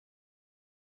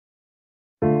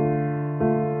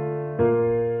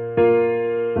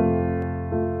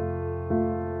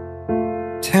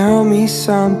Tell me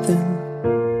something,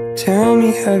 tell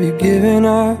me, have you given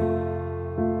up?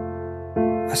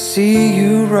 I see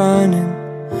you running,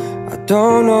 I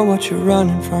don't know what you're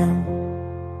running from.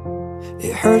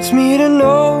 It hurts me to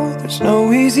know there's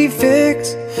no easy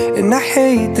fix, and I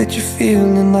hate that you're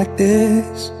feeling like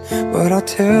this. But I'll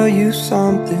tell you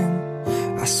something,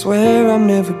 I swear I'm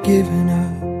never giving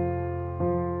up.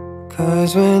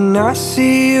 'Cause when I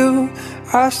see you,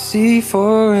 I see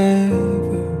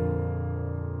forever.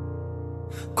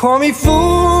 Call me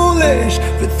foolish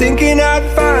for thinking I'd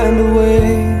find a way.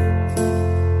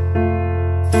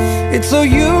 It's so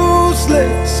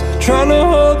useless trying to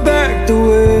hold back the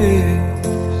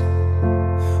waves.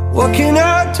 What can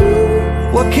I do?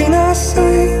 What can I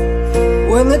say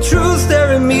when the truth's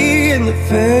staring me in the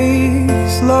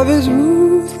face? Love is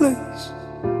ruthless.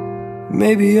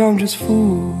 Maybe I'm just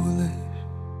foolish.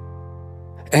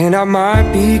 And I might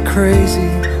be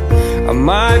crazy, I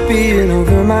might be in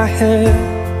over my head,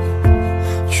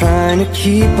 trying to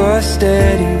keep us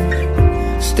steady,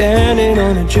 standing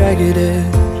on a jagged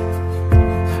edge.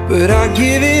 But I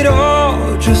give it all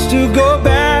just to go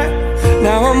back.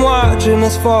 Now I'm watching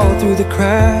us fall through the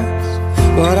cracks.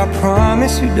 But I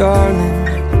promise you, darling,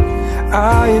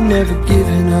 I am never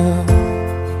giving up.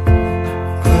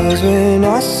 'Cause when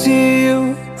I see you,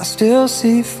 I still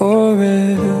see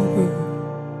forever.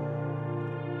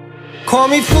 Call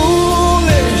me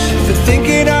foolish for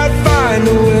thinking I'd find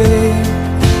a way.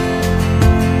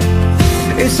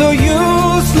 It's so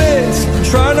useless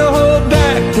trying to hold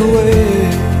back the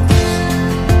waves.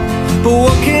 But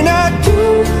what can I do?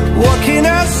 What can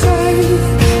I say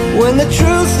when the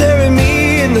truth's staring me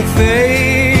in the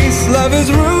face? Love is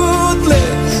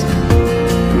ruthless.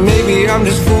 Maybe I'm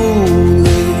just foolish.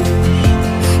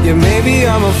 Yeah, maybe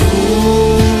I'm a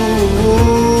fool.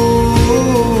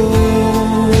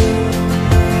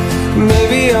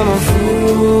 Maybe I'm a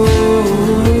fool.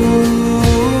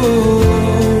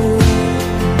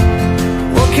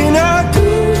 What can I do?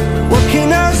 What can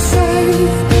I say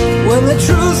when the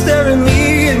truth's staring me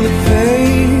in the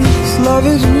face? Love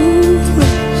is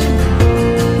ruthless.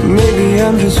 Maybe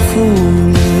I'm just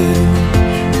foolish.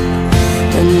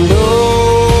 And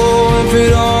oh, if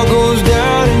it all goes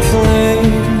down in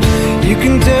flames, you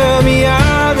can tell me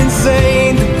I'm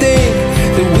insane to think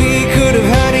that we could have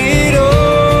had it all.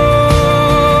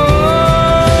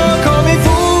 Call me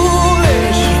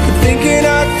foolish for thinking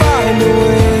I'd find a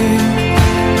way.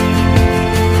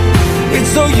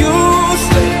 It's so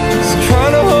useless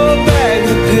trying to hold back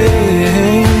the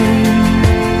pain.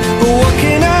 But what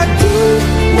can I do?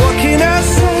 What can I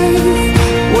say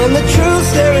when the truth's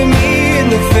staring me in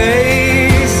the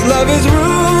face? Love is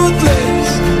ruthless.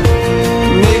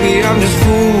 Maybe I'm just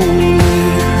foolish.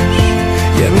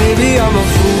 Yeah, maybe I'm a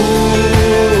fool.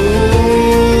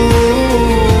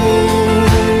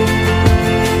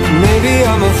 Maybe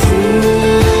I'm a fool.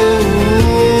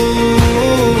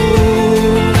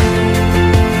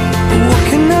 What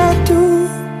can I do?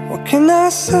 What can I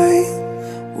say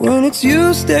when it's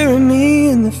you staring me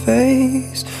in the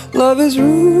face? Love is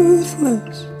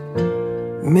ruthless.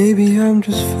 Maybe I'm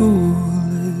just foolish.